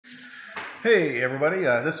Hey everybody,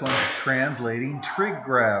 this one's translating trig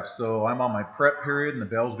graphs. So I'm on my prep period and the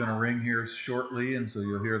bell's going to ring here shortly, and so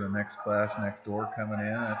you'll hear the next class next door coming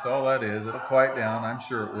in. That's all that is. It'll quiet down, I'm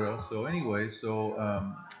sure it will. So anyway,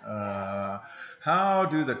 how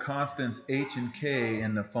do the constants h and k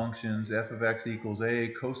in the functions f of x equals a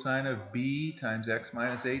cosine of b times x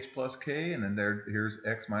minus h plus k, and then here's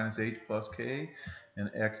x minus h plus k, and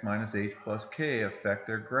x minus h plus k affect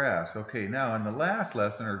their graphs. Okay, now in the last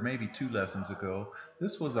lesson, or maybe 2 lessons ago,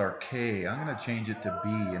 this was our k. I'm going to change it to b,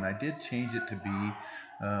 and I did change it to b,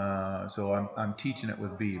 so I'm teaching it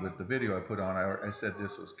with b, but the video I put on, I said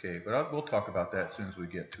this was k, but we'll talk about that as soon as we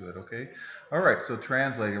get to it, okay? All right, so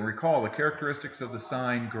translating. Recall the characteristics of the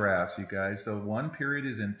sine graphs, you guys. So one period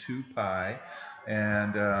is in 2 pi.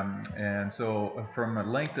 And so from a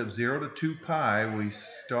length of 0 to 2 pi, we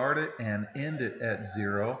start it and end it at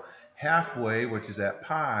 0. Halfway, which is at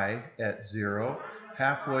pi, at 0.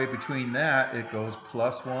 Halfway between that, it goes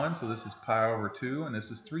plus 1. So this is pi over 2, and this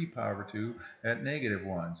is 3 pi over 2 at negative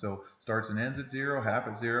 1. So starts and ends at 0, half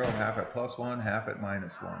at 0, half at plus 1, half at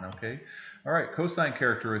minus 1. Okay? All right, cosine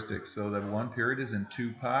characteristics. So that one period is in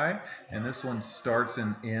 2 pi, and this one starts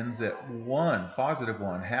and ends at 1, positive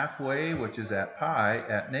 1. Halfway, which is at pi,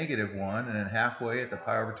 at negative 1, and then halfway at the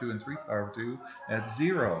pi over 2 and 3 pi over 2 at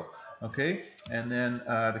 0. Okay, and then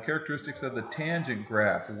the characteristics of the tangent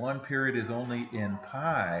graph. One period is only in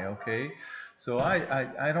pi. Okay, so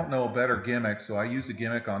I don't know a better gimmick, so I use a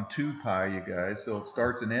gimmick on 2 pi, you guys. So it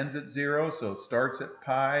starts and ends at 0. So it starts at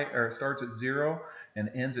pi, or starts at 0 and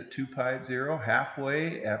ends at 2 pi at 0.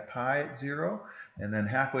 Halfway at pi at 0. And then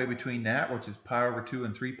halfway between that, which is pi over 2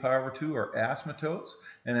 and 3 pi over 2, are asymptotes.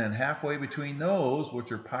 And then halfway between those,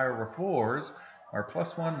 which are pi over 4s, are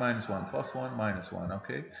plus 1, minus 1, plus 1, minus 1.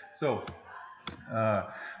 Okay, so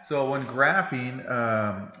when graphing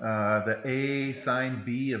the a sine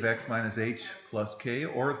b of x minus h plus k,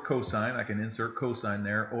 or cosine, I can insert cosine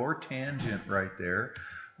there, or tangent right there.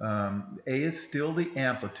 A is still the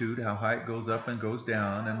amplitude, how high it goes up and goes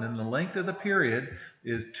down, and then the length of the period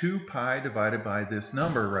is 2 pi divided by this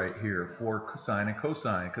number right here for sine and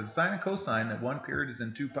cosine, because sine and cosine, that one period is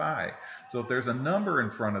in 2 pi. So if there's a number in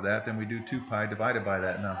front of that, then we do 2 pi divided by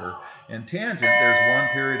that number. And tangent, there's one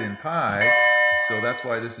period in pi, so that's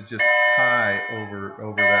why this is just pi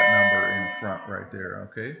over that number in front right there,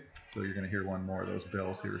 okay? So you're going to hear one more of those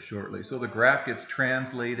bells here shortly. So the graph gets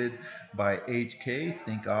translated by HK,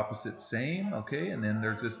 think opposite, same, okay? And then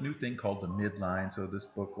there's this new thing called the midline. So this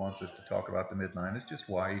book wants us to talk about the midline. It's just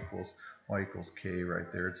y equals k right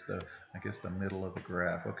there. It's the, I guess, the middle of the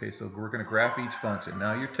graph. Okay, so we're going to graph each function.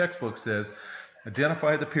 Now your textbook says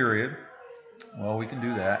identify the period. Well, we can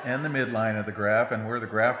do that, and the midline of the graph, and where the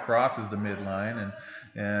graph crosses the midline,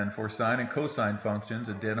 and for sine and cosine functions,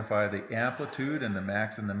 identify the amplitude and the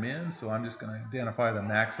max and the min. So I'm just going to identify the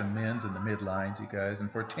max and mins and the midlines, you guys.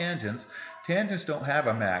 And for tangents, tangents don't have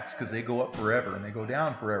a max because they go up forever and they go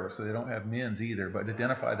down forever, so they don't have mins either. But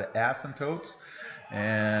identify the asymptotes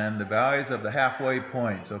and the values of the halfway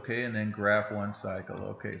points, okay, and then graph one cycle.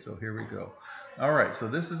 Okay, so here we go. All right, so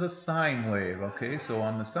this is a sine wave, okay? So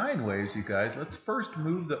on the sine waves, you guys, let's first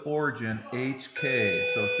move the origin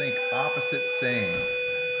HK. So think opposite, same.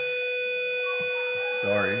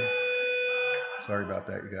 Sorry. Sorry about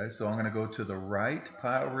that, you guys. So I'm going to go to the right,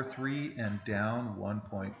 pi over 3, and down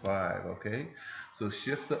 1.5, okay? So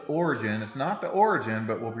shift the origin. It's not the origin,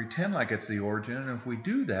 but we'll pretend like it's the origin. And if we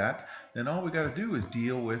do that, then all we got to do is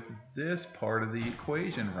deal with this part of the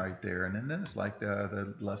equation right there. And then it's like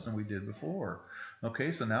the lesson we did before.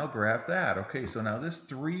 Okay, so now graph that. Okay, so now this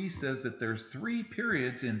 3 says that there's 3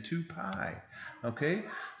 periods in 2 pi. Okay,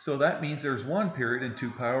 so that means there's one period in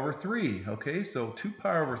 2 pi over 3. Okay, so 2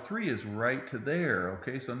 pi over 3 is right to there.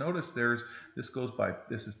 Okay, so notice this goes by,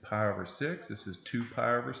 this is pi over 6, this is 2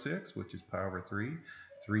 pi over 6, which is pi over 3.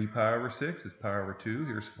 3 pi over 6 is pi over 2.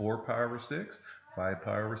 Here's 4 pi over 6, 5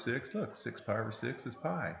 pi over 6. Look, 6 pi over 6 is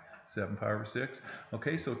pi. 7 pi over 6.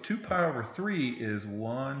 Okay, so 2 pi over 3 is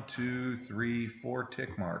 1, 2, 3, 4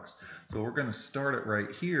 tick marks. So we're going to start it right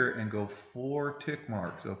here and go 4 tick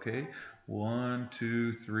marks, okay? 1,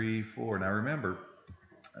 2, 3, 4. Now remember,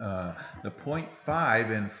 the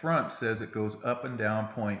 0.5 in front says it goes up and down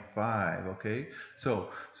 0.5, okay? So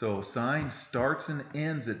sine starts and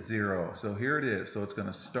ends at 0. So here it is. So it's going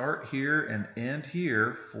to start here and end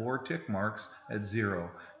here, 4 tick marks at 0.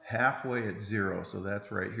 Halfway at 0, so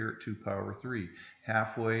that's right here at 2 pi over 3.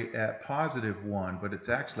 halfway at positive 1, but it's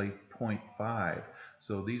actually 0.5.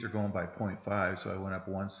 So these are going by 0.5, so I went up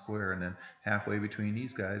 1 square, and then halfway between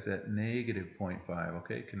these guys at negative 0.5.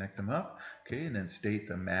 Okay, connect them up. Okay, and then state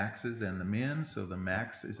the maxes and the mins. So the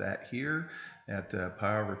max is at here at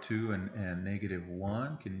pi over 2 and negative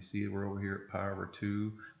 1. Can you see we're over here at pi over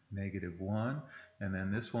 2, negative 1. And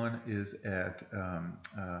then this one is at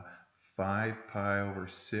 5 pi over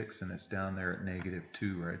 6, and it's down there at negative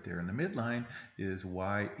 2 right there. And the midline is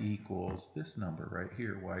y equals this number right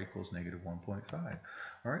here, y equals negative 1.5.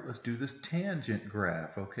 All right, let's do this tangent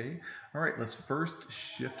graph, okay? All right, let's first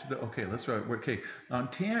shift the, okay, let's write, okay,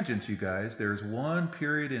 on tangents, you guys, there's one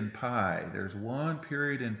period in pi, there's one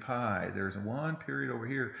period in pi, there's one period over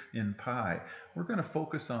here in pi. We're going to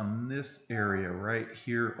focus on this area right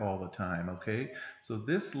here all the time, okay? So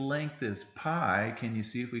this length is pi. Can you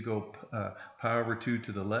see if we go pi over 2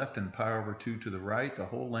 to the left and pi over 2 to the right, the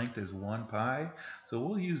whole length is 1 pi. So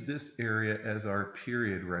we'll use this area as our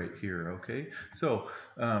period right here, okay? So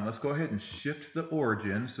let's go ahead and shift the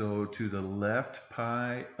origin. So to the left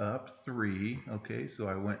pi up 3, okay? So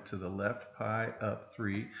I went to the left pi up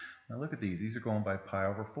 3. Now look at these. These are going by pi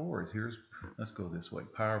over 4s. Here's, let's go this way.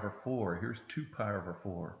 Pi over 4. Here's 2 pi over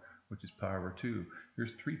 4, which is pi over 2.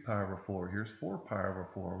 Here's 3 pi over 4. Here's 4 pi over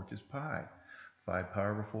 4, which is pi. 5 pi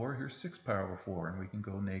over 4. Here's 6 pi over 4, and we can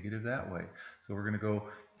go negative that way. So we're going to go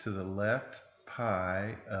to the left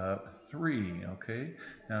pi up 3, okay?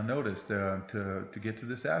 Now notice to get to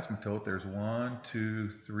this asymptote, there's 1, 2,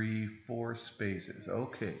 3, 4 spaces.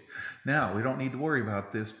 Okay, now we don't need to worry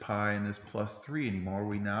about this pi and this plus 3 anymore.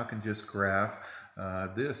 We now can just graph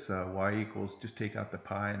this y equals, just take out the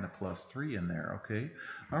pi and the plus 3 in there, okay?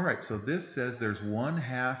 All right, so this says there's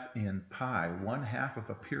 1/2 in pi, 1/2 of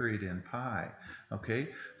a period in pi, okay?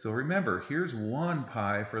 So remember, here's 1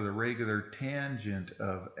 pi for the regular tangent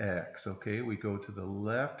of x, okay? We go to the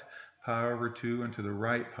left pi over 2 and to the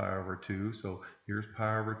right pi over 2, so here's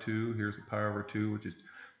pi over 2, here's pi over 2, which is,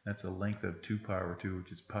 that's a length of 2 pi over 2,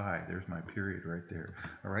 which is pi. There's my period right there.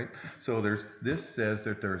 All right. So there's, this says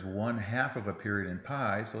that there's 1/2 of a period in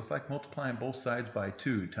pi. So it's like multiplying both sides by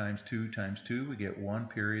 2 times 2 times 2. We get 1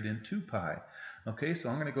 period in 2 pi. Okay. So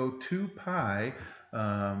I'm going to go 2 pi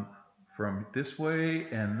from this way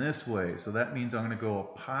and this way. So that means I'm going to go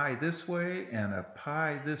a pi this way and a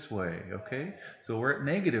pi this way. Okay. So we're at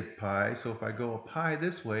negative pi. So if I go a pi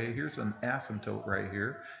this way, here's an asymptote right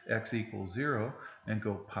here, x equals 0, and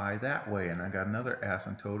go pi that way. And I got another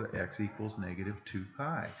asymptote of x equals negative 2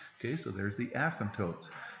 pi. Okay. So there's the asymptotes.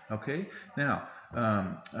 Okay. Now,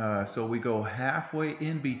 so we go halfway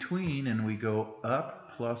in between and we go up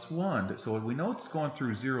plus 1. So we know it's going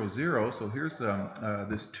through 0, 0. So here's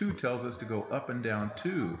this 2 tells us to go up and down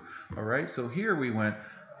 2. All right. So here we went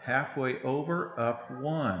halfway over, up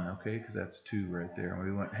 1. Okay, because that's 2 right there. And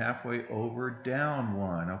we went halfway over, down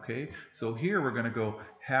 1. Okay. So here we're going to go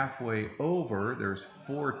halfway over. There's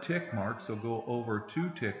 4 tick marks. So go over 2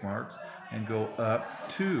 tick marks and go up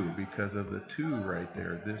 2 because of the 2 right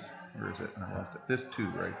there. This, where is it? I lost it. This 2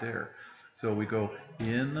 right there. So we go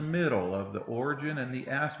in the middle of the origin and the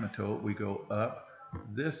asymptote, we go up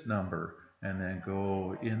this number, and then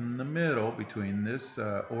go in the middle between this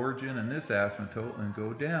origin and this asymptote and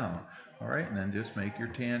go down. All right, and then just make your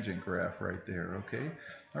tangent graph right there, okay?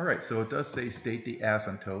 All right, so it does say state the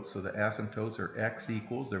asymptotes. So the asymptotes are x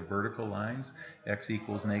equals, they're vertical lines, x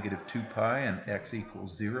equals negative 2 pi and x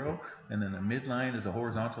equals 0. And then the midline is a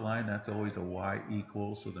horizontal line, that's always a y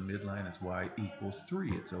equals, so the midline is y equals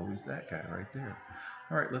 3. It's always that guy right there.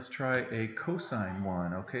 All right, let's try a cosine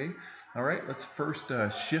one, okay? All right, let's first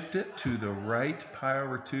shift it to the right pi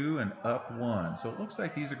over 2 and up 1. So it looks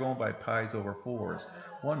like these are going by pi's over 4s.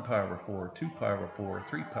 1 pi over 4, 2 pi over 4,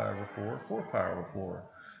 3 pi over 4, 4 pi over 4,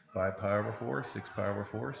 5 pi over 4, 6 pi over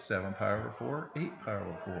 4, 7 pi over 4, 8 pi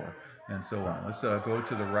over 4, and so on. Let's go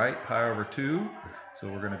to the right pi over 2. So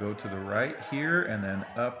we're going to go to the right here and then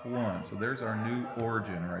up 1. So there's our new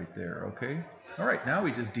origin right there, okay? All right, now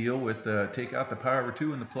we just deal with, take out the pi over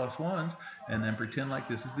 2 and the plus 1s, and then pretend like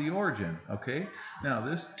this is the origin, okay? Now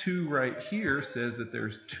this 2 right here says that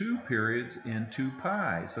there's 2 periods in 2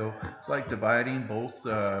 pi. So it's like dividing both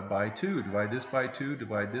by 2. Divide this by 2,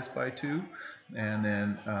 divide this by 2, and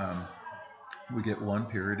then we get 1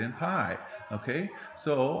 period in pi. Okay,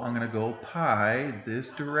 so I'm going to go pi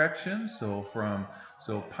this direction. So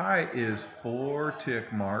pi is 4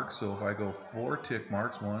 tick marks. So if I go 4 tick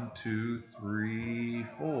marks, 1, 2, 3,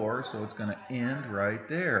 4. So it's going to end right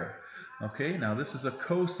there. Okay, now this is a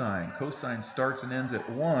cosine. Cosine starts and ends at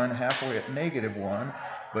 1, halfway at -1,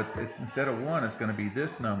 but it's instead of 1, it's going to be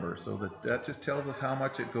this number. So that just tells us how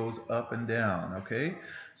much it goes up and down, okay?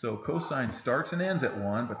 So cosine starts and ends at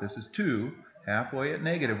 1, but this is 2, halfway at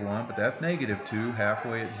 -1, but that's -2,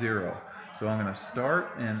 halfway at 0. So I'm going to start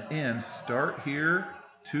and end, start here,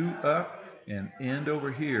 2 up, and end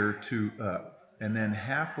over here, 2 up. And then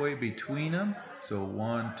halfway between them, so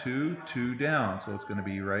 1, 2, 2 down, so it's going to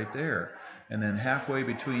be right there. And then halfway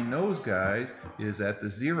between those guys is at the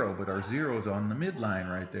 0, but our 0 is on the midline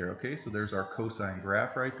right there, okay? So there's our cosine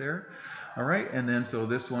graph right there. All right, and then so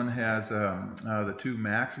this one has the two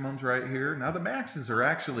maximums right here. Now the maxes are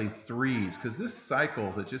actually 3s, because this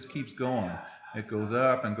cycles, it just keeps going. It goes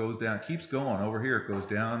up and goes down, it keeps going. Over here it goes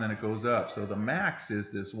down, then it goes up. So the max is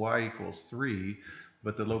this y equals 3.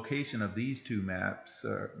 But the location of these two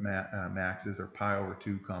maxes are pi over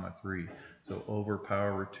 2 comma 3. So over pi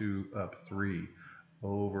over 2 up 3,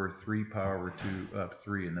 over 3 pi over 2 up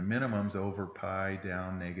 3. And the minimum's over pi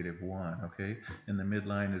down -1, okay? And the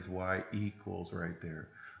midline is y equals right there.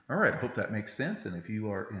 All right, hope that makes sense. And if you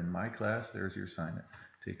are in my class, there's your assignment.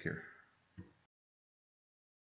 Take care.